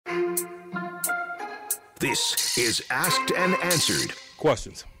This is Asked and Answered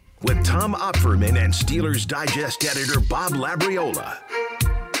Questions. with Tom Opferman and Steelers Digest editor Bob Labriola.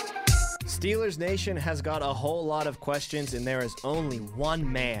 Steelers Nation has got a whole lot of questions, and there is only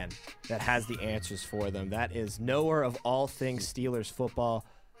one man that has the answers for them. That is knower of all things Steelers football,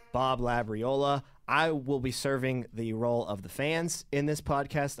 Bob Labriola. I will be serving the role of the fans in this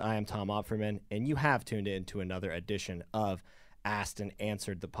podcast. I am Tom Opferman, and you have tuned in to another edition of Asked and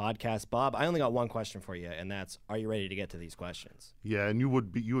Answered, the podcast. Bob, I only got one question for you, and that's, are you ready to get to these questions? Yeah, and you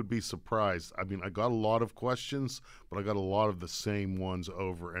would be surprised. I mean, I got a lot of questions, but I got a lot of the same ones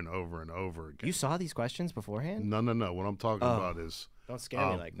over and over and over again. You saw these questions beforehand? No. What I'm talking about is Don't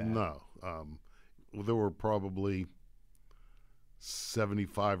scare me like that. No, there were probably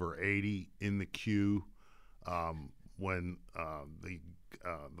 75 or 80 in the queue when the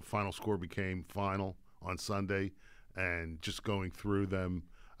final score became final on Sunday. And just going through them,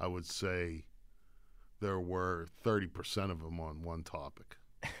 I would say there were 30% of them on one topic.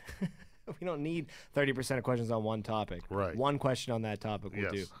 We don't need 30% of questions on one topic. Right. One question on that topic will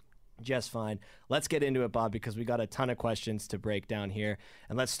Yes. do just fine. Let's get into it, Bob, because we got a ton of questions to break down here.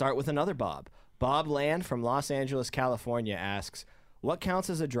 And let's start with another Bob. Bob Land from Los Angeles, California asks, what counts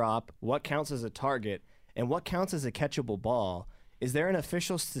as a drop, what counts as a target, and what counts as a catchable ball? Is there an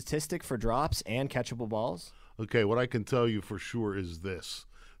official statistic for drops and catchable balls? Okay, what I can tell you for sure is this.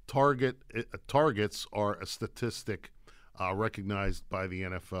 Targets are a statistic recognized by the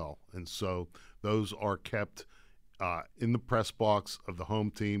NFL, and so those are kept in the press box of the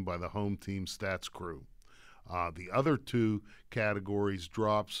home team by the home team stats crew. The other two categories,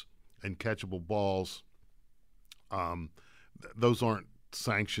 drops and catchable balls, those aren't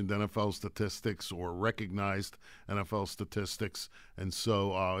sanctioned NFL statistics or recognized NFL statistics, and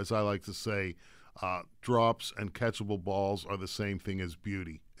so as I like to say, drops and catchable balls are the same thing as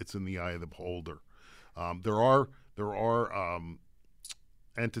beauty. It's in the eye of the beholder. There are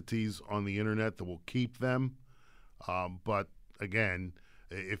entities on the internet that will keep them, but again,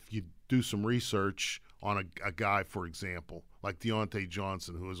 if you do some research on a guy, for example, like Deontay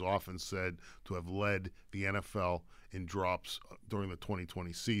Johnson, who is often said to have led the NFL in drops during the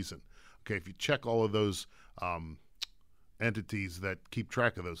 2020 season. Okay, if you check all of those entities that keep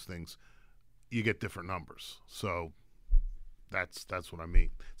track of those things, you get different numbers. So that's what I mean.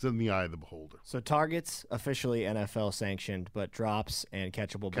 It's in the eye of the beholder. So targets, officially NFL sanctioned, but drops and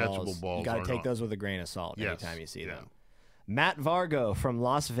catchable balls you got to take those with a grain of salt anytime you see them. Matt Vargo from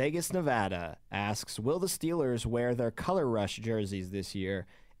Las Vegas, Nevada asks, will the Steelers wear their Color Rush jerseys this year?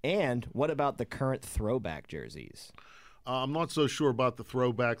 And what about the current throwback jerseys? I'm not so sure about the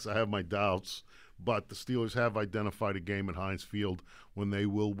throwbacks. I have my doubts. But the Steelers have identified a game at Heinz Field when they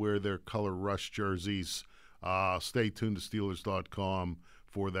will wear their Color Rush jerseys. Stay tuned to Steelers.com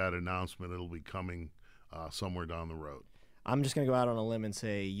for that announcement. It'll be coming somewhere down the road. I'm just going to go out on a limb and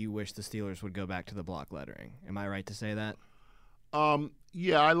say you wish the Steelers would go back to the block lettering. Am I right to say that?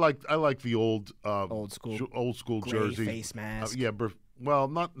 Yeah, I like the old school gray jersey face mask. Well,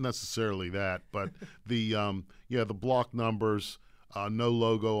 not necessarily that, but the block numbers, no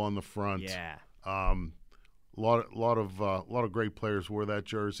logo on the front. Yeah. A lot of great players wore that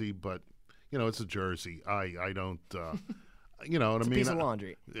jersey, but it's a jersey. I don't, you know what I mean? Piece of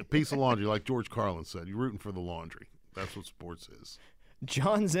laundry. A piece of laundry, like George Carlin said. You're rooting for the laundry. That's what sports is.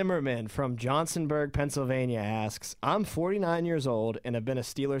 John Zimmerman from Johnsonburg, Pennsylvania asks, I'm 49 years old and have been a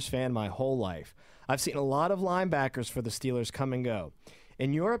Steelers fan my whole life. I've seen a lot of linebackers for the Steelers come and go.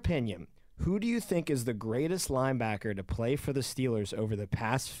 In your opinion, who do you think is the greatest linebacker to play for the Steelers over the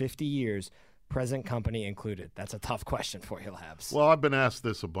past 50 years, present company included? That's a tough question for you, Labs. Well, I've been asked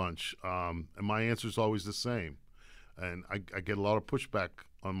this a bunch, and my answer is always the same. And I get a lot of pushback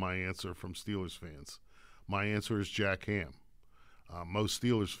on my answer from Steelers fans. My answer is Jack Ham. Most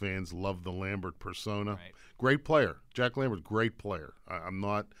Steelers fans love the Lambert persona. Right. Great player. Jack Lambert, great player.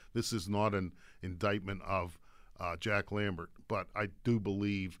 This is not an indictment of Jack Lambert, but I do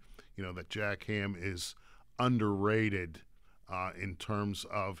believe, that Jack Ham is underrated in terms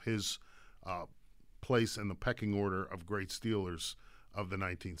of his place in the pecking order of great Steelers of the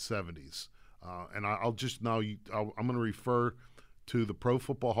 1970s. And I'm going to refer to the Pro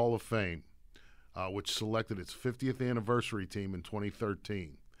Football Hall of Fame, which selected its 50th anniversary team in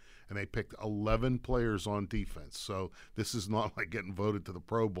 2013. And they picked 11 players on defense. So this is not like getting voted to the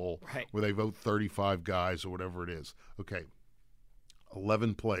Pro Bowl, right, where they vote 35 guys or whatever it is. Okay,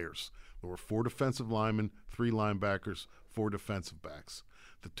 11 players. There were 4 defensive linemen, 3 linebackers, 4 defensive backs.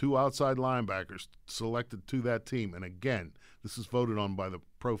 The 2 outside linebackers selected to that team, and again, this is voted on by the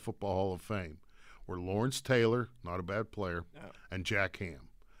Pro Football Hall of Fame, were Lawrence Taylor, not a bad player, and Jack Ham.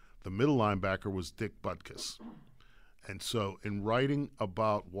 The middle linebacker was Dick Butkus. And so in writing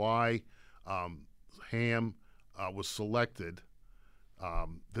about why Ham was selected,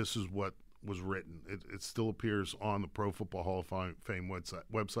 this is what was written. It still appears on the Pro Football Hall of Fame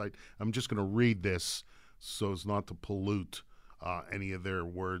website. I'm just going to read this so as not to pollute any of their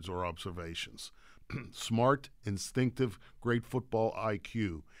words or observations. Smart, instinctive, great football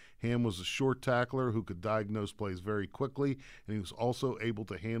IQ. Ham was a short tackler who could diagnose plays very quickly, and he was also able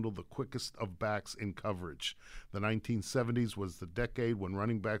to handle the quickest of backs in coverage. The 1970s was the decade when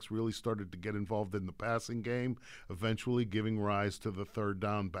running backs really started to get involved in the passing game, eventually giving rise to the third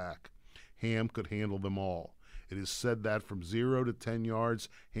down back. Ham could handle them all. It is said that from 0 to 10 yards,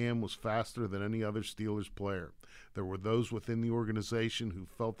 Ham was faster than any other Steelers player. There were those within the organization who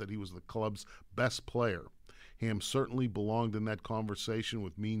felt that he was the club's best player. Ham certainly belonged in that conversation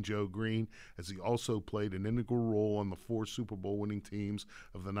with Mean Joe Green, as he also played an integral role on the 4 Super Bowl winning teams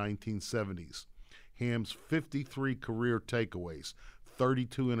of the 1970s. Ham's 53 career takeaways,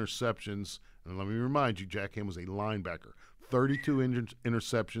 32 interceptions, and let me remind you, Jack Ham was a linebacker. 32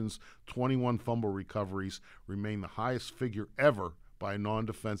 interceptions, 21 fumble recoveries, remain the highest figure ever by a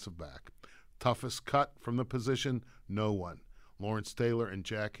non-defensive back. Toughest cut from the position, no one. Lawrence Taylor and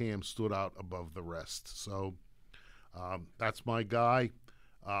Jack Ham stood out above the rest. So that's my guy.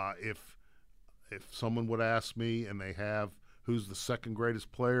 If someone would ask me, and they have, who's the second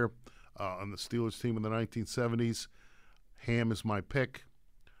greatest player on the Steelers team in the 1970s, Ham is my pick.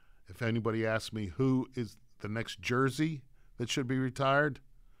 If anybody asks me who is the next jersey that should be retired,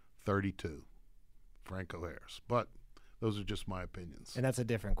 32, Franco Harris. But those are just my opinions. And that's a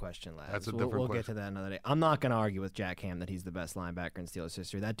different question, lads. That's a different question. We'll get to that another day. I'm not going to argue with Jack Ham that he's the best linebacker in Steelers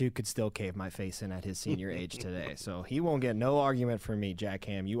history. That dude could still cave my face in at his senior age today. So he won't get no argument from me, Jack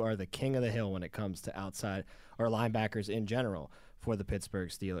Ham. You are the king of the hill when it comes to outside or linebackers in general for the Pittsburgh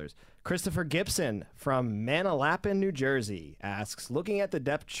Steelers. Christopher Gibson from Manalapan, New Jersey asks, looking at the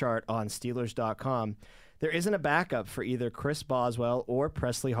depth chart on Steelers.com, there isn't a backup for either Chris Boswell or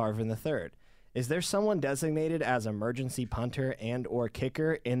Presley Harvin III. Is there someone designated as emergency punter and or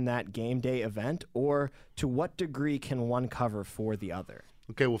kicker in that game day event, or to what degree can one cover for the other?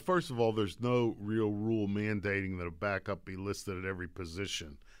 Okay, well, first of all, there's no real rule mandating that a backup be listed at every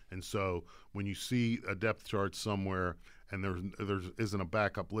position. And so when you see a depth chart somewhere and there isn't a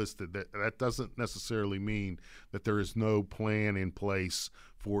backup listed, that doesn't necessarily mean that there is no plan in place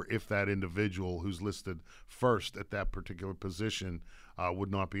for if that individual who's listed first at that particular position would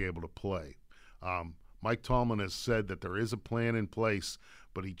not be able to play. Mike Tomlin has said that there is a plan in place,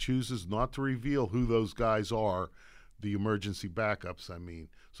 but he chooses not to reveal who those guys are, the emergency backups, I mean,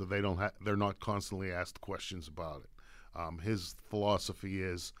 so they're not constantly asked questions about it. His philosophy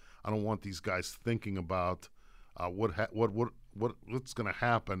is, I don't want these guys thinking about what's going to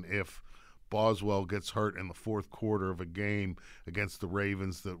happen if Boswell gets hurt in the fourth quarter of a game against the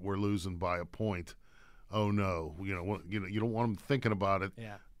Ravens that we're losing by a point. Oh no, you don't want them thinking about it.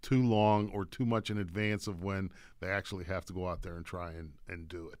 Yeah. Too long or too much in advance of when they actually have to go out there and try and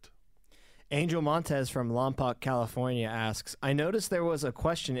do it. Angel Montez from Lompoc, California asks, I noticed there was a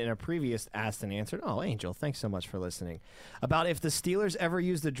question in a previous Asked and Answered. Oh, Angel, thanks so much for listening. About if the Steelers ever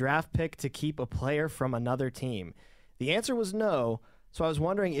used a draft pick to keep a player from another team. The answer was no, so I was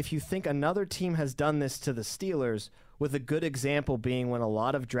wondering if you think another team has done this to the Steelers, with a good example being when a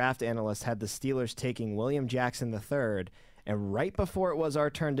lot of draft analysts had the Steelers taking William Jackson III, and right before it was our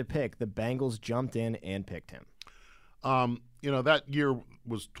turn to pick, the Bengals jumped in and picked him. That year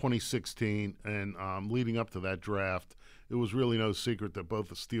was 2016, and leading up to that draft, it was really no secret that both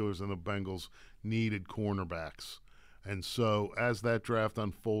the Steelers and the Bengals needed cornerbacks. And so as that draft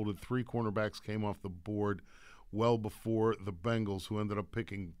unfolded, 3 cornerbacks came off the board well before the Bengals, who ended up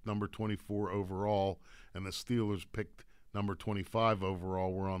picking number 24 overall, and the Steelers picked number 25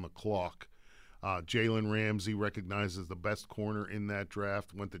 overall, were on the clock. Jalen Ramsey, recognized as the best corner in that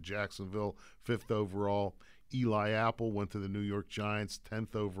draft, went to Jacksonville, 5th overall. Eli Apple went to the New York Giants,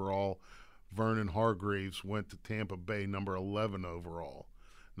 10th overall. Vernon Hargreaves went to Tampa Bay, number 11 overall.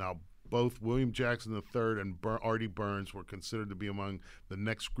 Now, both William Jackson III and Artie Burns were considered to be among the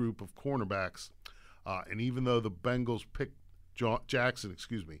next group of cornerbacks. And even though the Bengals picked Jackson,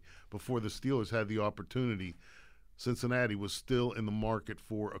 before the Steelers had the opportunity, Cincinnati was still in the market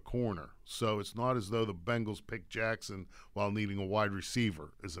for a corner. So it's not as though the Bengals picked Jackson while needing a wide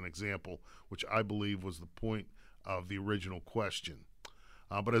receiver, as an example, which I believe was the point of the original question.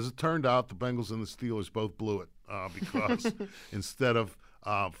 But as it turned out, the Bengals and the Steelers both blew it because instead of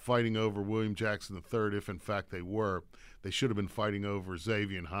fighting over William Jackson III, if in fact they were, they should have been fighting over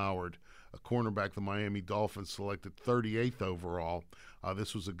Xavier Howard, a cornerback the Miami Dolphins selected 38th overall.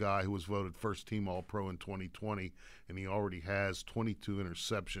 This was a guy who was voted first-team All-Pro in 2020, and he already has 22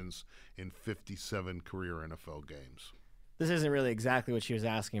 interceptions in 57 career NFL games. This isn't really exactly what she was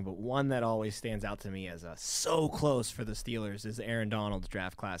asking, but one that always stands out to me as so close for the Steelers is Aaron Donald's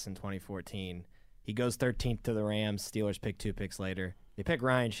draft class in 2014. He goes 13th to the Rams. Steelers pick 2 picks later. They pick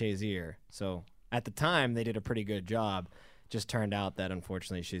Ryan Shazier. So at the time, they did a pretty good job. Just turned out that,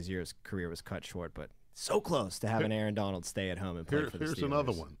 unfortunately, Shazier's career was cut short, but so close to having Aaron Donald stay at home and play for the Steelers. Here's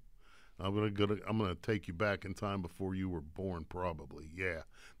another one. I'm gonna take you back in time before you were born, probably. Yeah,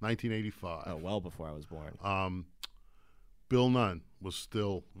 1985. Oh, well before I was born. Bill Nunn was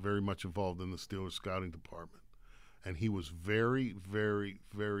still very much involved in the Steelers scouting department, and he was very, very,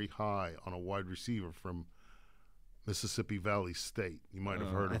 very high on a wide receiver from Mississippi Valley State. You might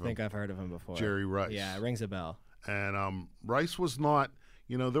have heard of him. I think I've heard of him before. Jerry Rice. Yeah, it rings a bell. And Rice was not,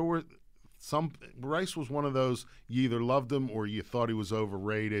 Rice was one of those, you either loved him or you thought he was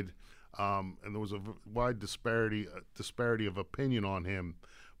overrated, and there was a wide disparity of opinion on him.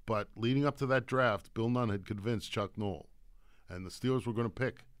 But leading up to that draft, Bill Nunn had convinced Chuck Noll, and the Steelers were going to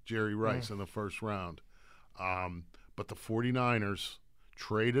pick Jerry Rice in the first round. But the 49ers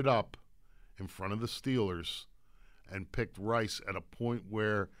traded up in front of the Steelers and picked Rice at a point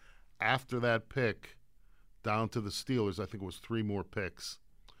where after that pick, down to the Steelers, I think it was 3 more picks,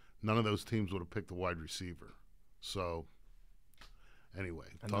 none of those teams would have picked a wide receiver. So, anyway.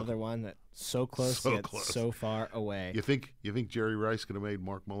 Another one that so close yet so far away. You think Jerry Rice could have made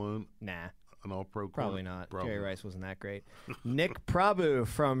Mark Malone? Nah. An All-Pro corner? Probably not. Jerry Rice wasn't that great. Nick Prabhu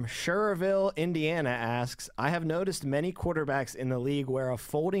from Schererville, Indiana asks, I have noticed many quarterbacks in the league wear a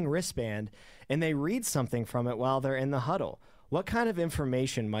folding wristband and they read something from it while they're in the huddle. What kind of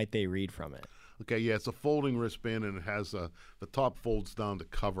information might they read from it? Okay, yeah, it's a folding wristband, and it has the top folds down to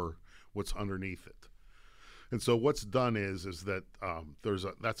cover what's underneath it. And so what's done is that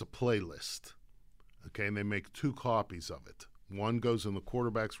that's a playlist, okay, and they make 2 copies of it. One goes in the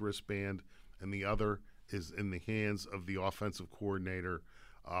quarterback's wristband, and the other is in the hands of the offensive coordinator.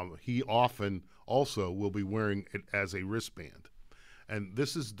 He often also will be wearing it as a wristband. And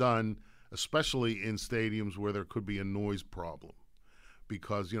this is done especially in stadiums where there could be a noise problem,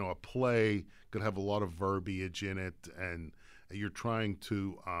 because, a play could have a lot of verbiage in it, and you're trying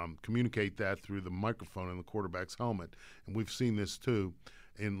to communicate that through the microphone in the quarterback's helmet. And we've seen this, too,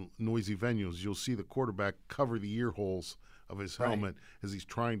 in noisy venues. You'll see the quarterback cover the ear holes of his helmet as he's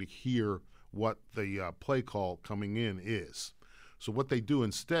trying to hear what the play call coming in is. So what they do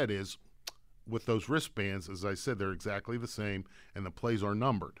instead is, with those wristbands, as I said, they're exactly the same, and the plays are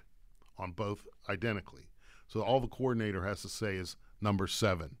numbered on both identically. So all the coordinator has to say is number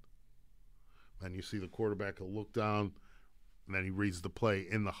 7. And you see the quarterback will look down, and then he reads the play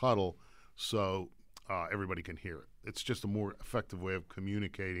in the huddle so everybody can hear it. It's just a more effective way of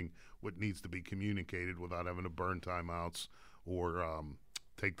communicating what needs to be communicated without having to burn timeouts or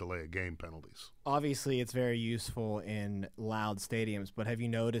take delay of game penalties. Obviously, it's very useful in loud stadiums, but have you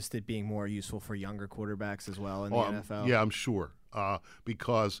noticed it being more useful for younger quarterbacks as well in the NFL? Yeah, I'm sure.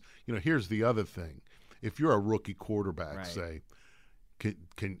 Because, here's the other thing. If you're a rookie quarterback, say,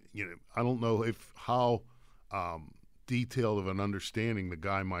 can I don't know how detailed of an understanding the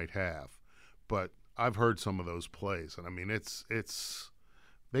guy might have, but I've heard some of those plays, and I mean it's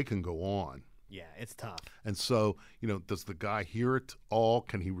they can go on. Yeah, it's tough. And so, does the guy hear it all?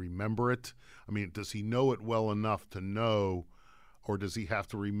 Can he remember it? I mean, does he know it well enough to know, or does he have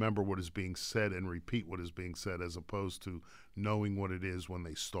to remember what is being said and repeat what is being said as opposed to knowing what it is when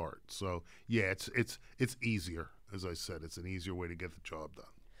they start? So, yeah, it's easier. As I said, it's an easier way to get the job done.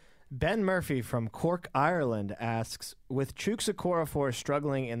 Ben Murphy from Cork, Ireland asks, with Chuks Okorafor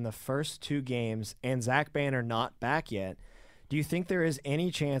struggling in the first 2 games and Zach Banner not back yet, do you think there is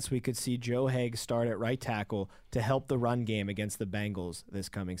any chance we could see Joe Haeg start at right tackle to help the run game against the Bengals this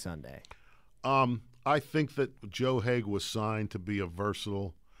coming Sunday? I think that Joe Haeg was signed to be a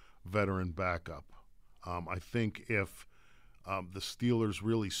versatile veteran backup. I think if the Steelers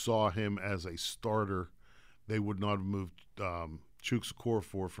really saw him as a starter, they would not have moved Chuks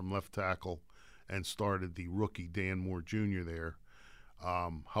Okorafor from left tackle and started the rookie Dan Moore Jr. there.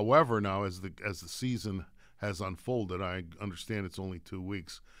 However, now as the season has unfolded, I understand it's only 2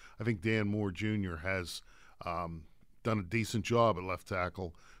 weeks, I think Dan Moore Jr. has done a decent job at left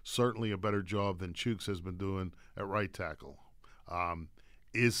tackle, certainly a better job than Chuks has been doing at right tackle.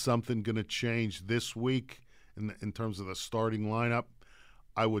 Is something going to change this week in terms of the starting lineup?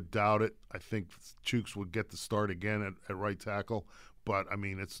 I would doubt it. I think Chuks would get the start again at right tackle, but, I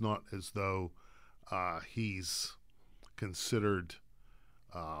mean, it's not as though he's considered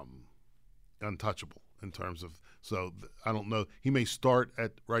untouchable in terms of. So I don't know. He may start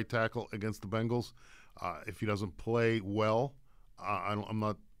at right tackle against the Bengals. If he doesn't play well, I'm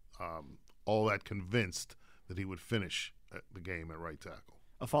not all that convinced that he would finish the game at right tackle.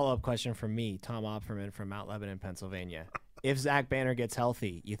 A follow-up question from me, Tom Opferman from Mount Lebanon, Pennsylvania. If Zach Banner gets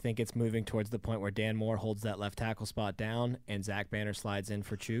healthy, you think it's moving towards the point where Dan Moore holds that left tackle spot down and Zach Banner slides in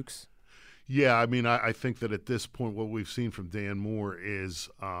for Chooks? Yeah, I mean, I think that at this point what we've seen from Dan Moore is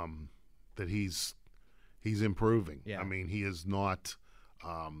that he's improving. Yeah. I mean, he is not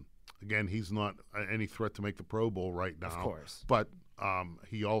again, he's not any threat to make the Pro Bowl right now. Of course. But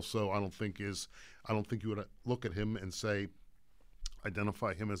he also, I don't think you would look at him and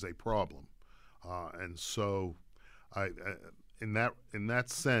identify him as a problem. And so in that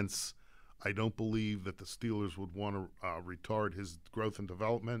sense, I don't believe that the Steelers would want to retard his growth and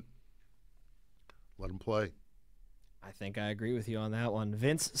development. Let him play. I think I agree with you on that one.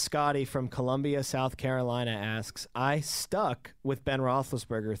 Vince Scotti from Columbia, South Carolina asks, I stuck with Ben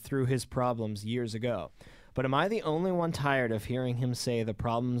Roethlisberger through his problems years ago, but am I the only one tired of hearing him say the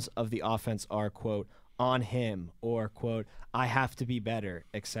problems of the offense are, quote, on him, or, quote, I have to be better,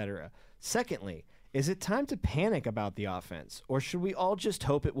 etc.? Secondly, is it time to panic about the offense, or should we all just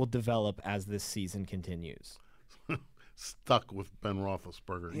hope it will develop as this season continues? Stuck with Ben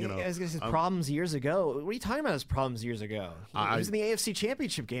Roethlisberger. You know, his problems years ago. What are you talking about? His problems years ago. He was in the AFC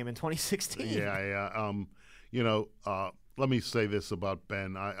Championship game in 2016. Yeah. Let me say this about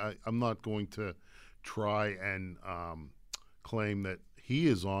Ben. I'm not going to try and claim that he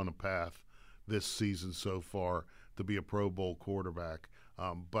is on a path this season so far to be a Pro Bowl quarterback,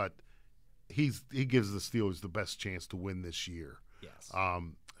 but he gives the Steelers the best chance to win this year. Yes.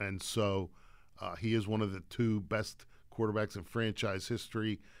 And so he is one of the two best quarterbacks in franchise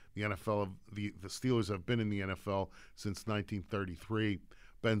history. The Steelers have been in the NFL since 1933.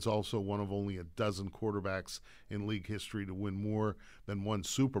 Ben's also one of only a dozen quarterbacks in league history to win more than one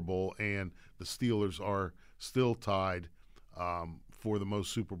Super Bowl, and the Steelers are still tied for the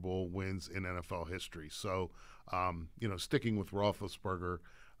most Super Bowl wins in NFL history. So, sticking with Roethlisberger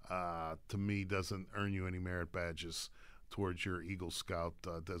to me doesn't earn you any merit badges towards your Eagle Scout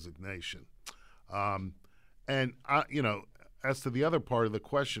designation. And as to the other part of the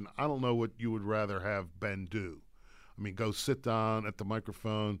question, I don't know what you would rather have Ben do. I mean, go sit down at the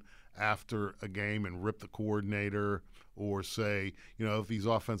microphone after a game and rip the coordinator, or say, if these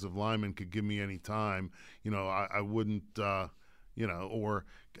offensive linemen could give me any time, I wouldn't, or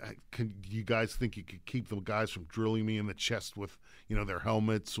can you guys think you could keep the guys from drilling me in the chest with, their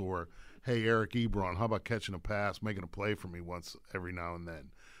helmets, or, hey, Eric Ebron, how about catching a pass, making a play for me once every now and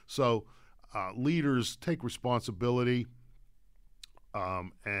then? So leaders take responsibility,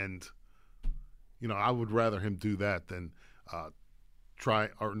 and I would rather him do that than threaten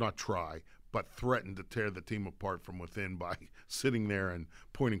to tear the team apart from within by sitting there and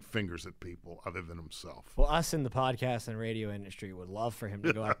pointing fingers at people other than himself. Well, us in the podcast and radio industry would love for him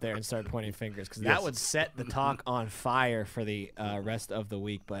to go out there and start pointing fingers, because that would set the talk on fire for the rest of the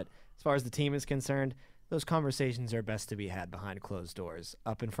week. But as far as the team is concerned, those conversations are best to be had behind closed doors.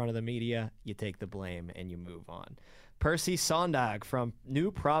 Up in front of the media, you take the blame and you move on. Percy Sondag from New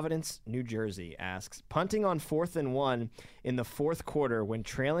Providence, New Jersey asks, punting on 4th and 1 in the fourth quarter when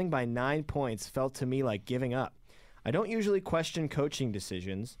trailing by 9 points felt to me like giving up. I don't usually question coaching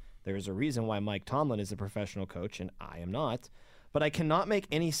decisions. There is a reason why Mike Tomlin is a professional coach and I am not. But I cannot make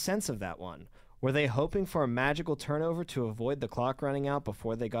any sense of that one. Were they hoping for a magical turnover to avoid the clock running out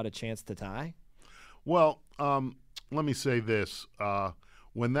before they got a chance to tie? Well, let me say this.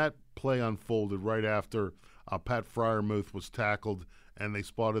 When that play unfolded right after Pat Freiermuth was tackled and they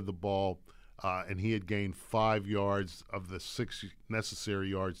spotted the ball, and he had gained 5 yards of the 6 necessary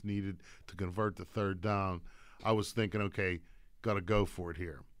yards needed to convert the third down, I was thinking, okay, got to go for it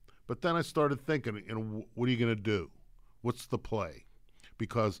here. But then I started thinking, what are you going to do? What's the play?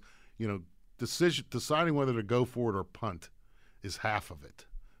 Because, deciding whether to go for it or punt is half of it.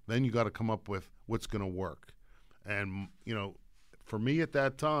 Then you got to come up with what's going to work. And, for me at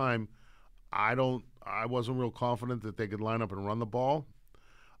that time, I wasn't real confident that they could line up and run the ball.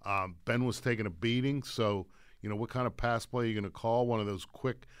 Ben was taking a beating, so, what kind of pass play are you going to call? One of those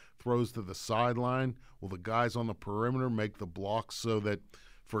quick throws to the sideline? Will the guys on the perimeter make the blocks so that,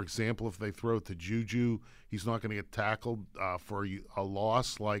 for example, if they throw it to Juju, he's not going to get tackled for a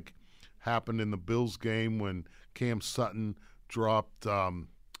loss like happened in the Bills game when Cam Sutton dropped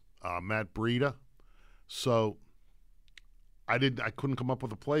Matt Breida? So I couldn't come up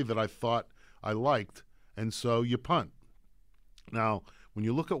with a play that I thought I liked, and so you punt. Now, when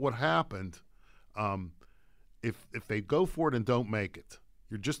you look at what happened, if they go for it and don't make it,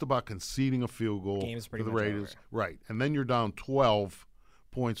 you're just about conceding a field goal Game's pretty for the much Raiders. over. Right. And then you're down 12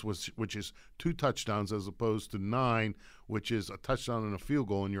 points, which is 2 touchdowns as opposed to 9, which is a touchdown and a field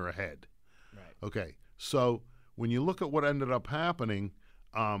goal, and you're ahead. Right. Okay. So when you look at what ended up happening,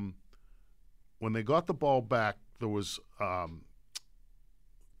 when they got the ball back, there was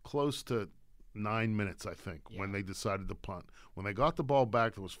close to 9 minutes, I think, when they decided to punt. When they got the ball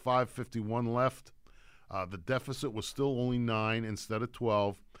back, there was 5:51 left. The deficit was still only 9 instead of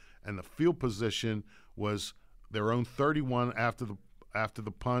 12, and the field position was their own 31 after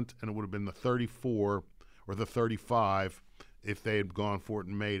the punt, and it would have been the 34 or the 35 if they had gone for it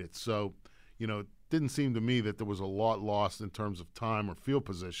and made it. So, it didn't seem to me that there was a lot lost in terms of time or field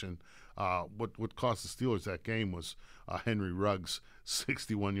position. What cost the Steelers that game was Henry Ruggs'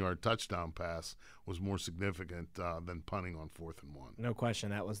 61-yard touchdown pass was more significant than punting on 4th and 1. No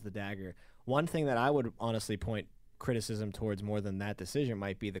question, that was the dagger. One thing that I would honestly point criticism towards more than that decision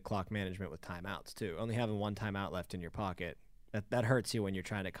might be the clock management with timeouts too. Only having one timeout left in your pocket, that hurts you when you're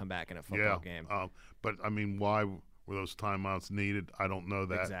trying to come back in a football game. But I mean, why were those timeouts needed? I don't know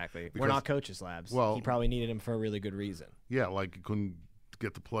that. Exactly. We're not coaches' labs. Well, he probably needed them for a really good reason. Yeah, like he couldn't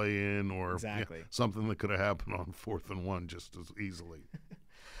get the play in or exactly. Something that could have happened on 4th and 1 just as easily.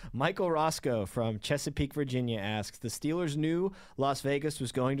 Michael Roscoe from Chesapeake, Virginia asks, the Steelers knew Las Vegas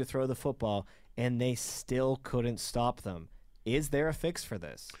was going to throw the football, and they still couldn't stop them. Is there a fix for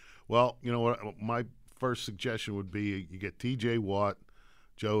this? Well, you know what? My first suggestion would be you get T.J. Watt,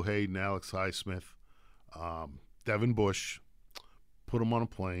 Joe Hayden, Alex Highsmith, Devin Bush, put them on a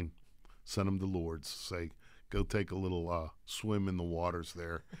plane, send them to Lourdes, say, go take a little swim in the waters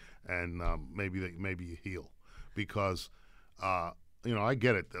there, and maybe you heal. Because, I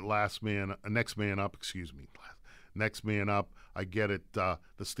get it, next man up, I get it, the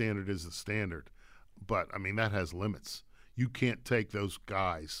standard is the standard. But, I mean, that has limits. You can't take those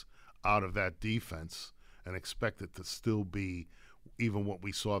guys out of that defense and expect it to still be even what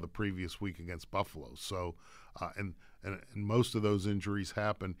we saw the previous week against Buffalo. So, and most of those injuries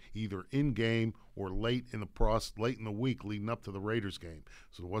happen either in game or late in the week leading up to the Raiders game.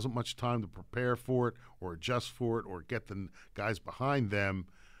 So there wasn't much time to prepare for it or adjust for it or get the guys behind them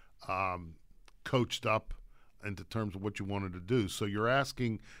coached up into terms of what you wanted to do. So you're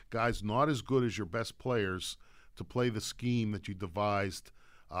asking guys not as good as your best players to play the scheme that you devised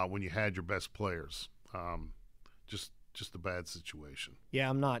when you had your best players. Just a bad situation. Yeah,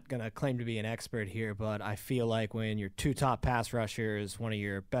 I'm not going to claim to be an expert here, but I feel like when your 2 top pass rushers, one of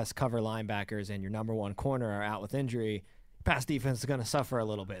your best cover linebackers, and your number 1 corner are out with injury, pass defense is going to suffer a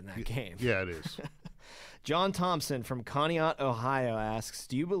little bit in that game. Yeah, it is. John Thompson from Conneaut, Ohio asks,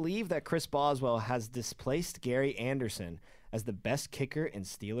 do you believe that Chris Boswell has displaced Gary Anderson as the best kicker in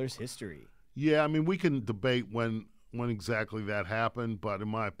Steelers history? Yeah, I mean, we can debate when exactly that happened, but in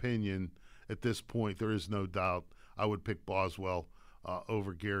my opinion, at this point, there is no doubt I would pick Boswell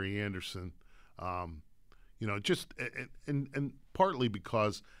over Gary Anderson. Just and partly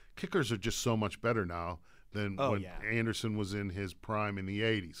because kickers are just so much better now than when Anderson was in his prime in the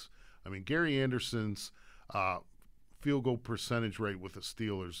 80s. I mean, Gary Anderson's field goal percentage rate with the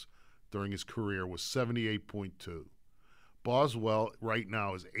Steelers during his career was 78.2. Boswell right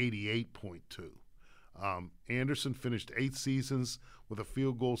now is 88.2. Anderson finished 8 seasons with a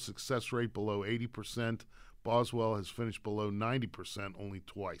field goal success rate below 80%. Boswell has finished below 90% only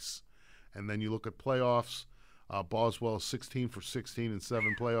twice. And then you look at playoffs, Boswell is 16 for 16 in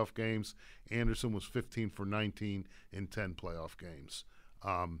 7 playoff games. Anderson was 15 for 19 in 10 playoff games.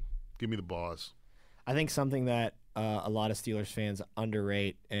 Give me the Bos. I think something that a lot of Steelers fans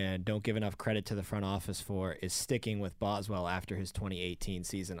underrate and don't give enough credit to the front office for is sticking with Boswell after his 2018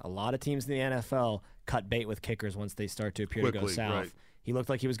 season. A lot of teams in the NFL cut bait with kickers once they start to appear to go south. Right. He looked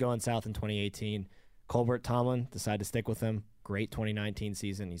like he was going south in 2018. Colbert Tomlin decided to stick with him. Great 2019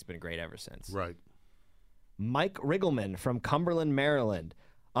 season. He's been great ever since. Right. Mike Riggleman from Cumberland, Maryland.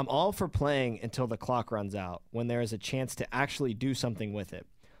 I'm all for playing until the clock runs out when there is a chance to actually do something with it.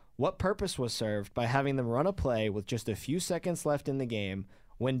 What purpose was served by having them run a play with just a few seconds left in the game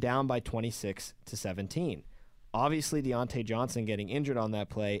when down by 26-17? Obviously, Deontay Johnson getting injured on that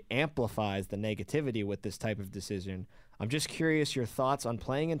play amplifies the negativity with this type of decision. I'm just curious your thoughts on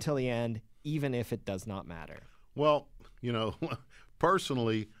playing until the end, even if it does not matter. Well,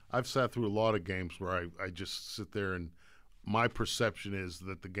 personally, I've sat through a lot of games where I just sit there and my perception is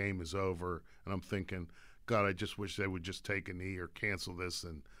that the game is over, and I'm thinking, God, I just wish they would just take a knee or cancel this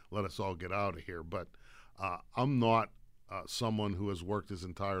and let us all get out of here. But I'm not someone who has worked his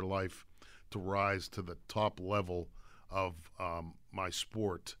entire life to rise to the top level of my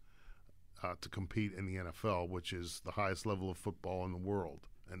sport to compete in the NFL, which is the highest level of football in the world.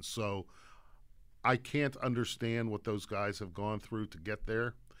 And so I can't understand what those guys have gone through to get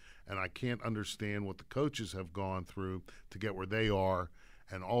there, and I can't understand what the coaches have gone through to get where they are,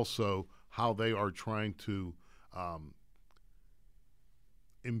 and also how they are trying to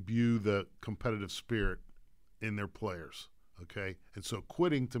imbue the competitive spirit in their players, okay? And so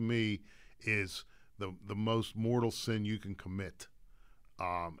quitting to me is the most mortal sin you can commit,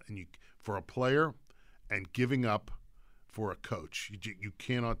 for a player, and giving up for a coach. You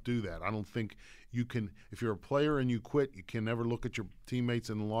cannot do that. I don't think you can. If you're a player and you quit, you can never look at your teammates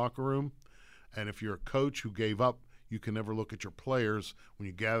in the locker room. And if you're a coach who gave up, you can never look at your players when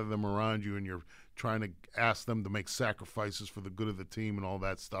you gather them around you and you're trying to ask them to make sacrifices for the good of the team and all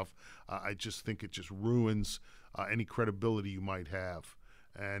that stuff. I just think it just ruins any credibility you might have.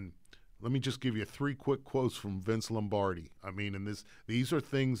 And let me just give you 3 quick quotes from Vince Lombardi. I mean, and these are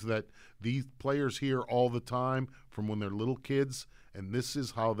things that these players hear all the time from when they're little kids, and this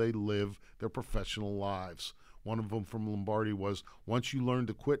is how they live their professional lives. One of them from Lombardi was, once you learn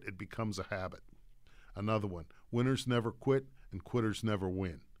to quit, it becomes a habit. Another one, winners never quit and quitters never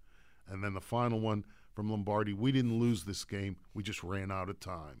win. And then the final one from Lombardi, we didn't lose this game, we just ran out of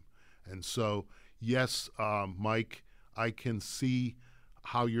time. And so, yes, Mike, I can see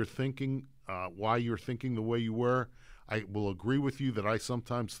how you're thinking, why you're thinking the way you were. I will agree with you that I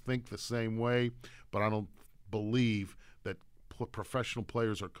sometimes think the same way, but I don't believe that professional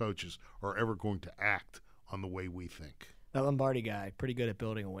players or coaches are ever going to act on the way we think. That Lombardi guy, pretty good at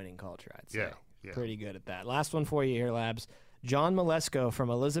building a winning culture, I'd say. Yeah. Pretty good at that. Last one for you here, Labs. John Malesko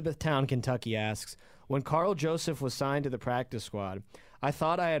from Elizabethtown, Kentucky asks, when Carl Joseph was signed to the practice squad, I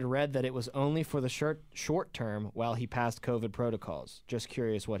thought I had read that it was only for the short term while he passed COVID protocols. Just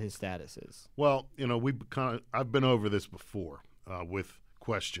curious what his status is. Well, I've been over this before with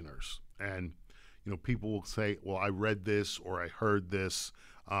questioners, and people will say, "Well, I read this or I heard this,"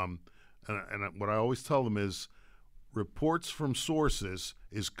 and what I always tell them is, reports from sources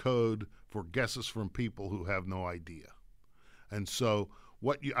is code for guesses from people who have no idea. And so,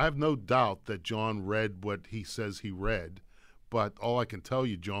 I have no doubt that John read what he says he read. But all I can tell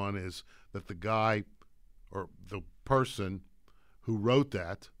you, John, is that the guy or the person who wrote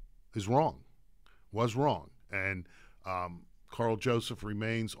that was wrong. And Carl Joseph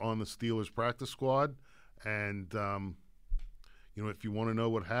remains on the Steelers practice squad. And, if you want to know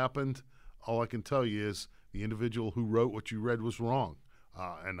what happened, all I can tell you is the individual who wrote what you read was wrong.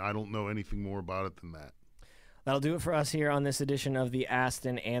 And I don't know anything more about it than that. That'll do it for us here on this edition of the Asked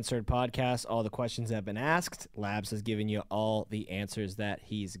and Answered podcast. All the questions have been asked. Labs has given you all the answers that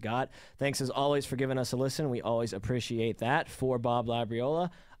he's got. Thanks as always for giving us a listen. We always appreciate that. For Bob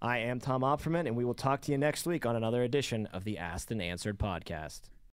Labriola, I am Tom Opferman, and we will talk to you next week on another edition of the Asked and Answered podcast.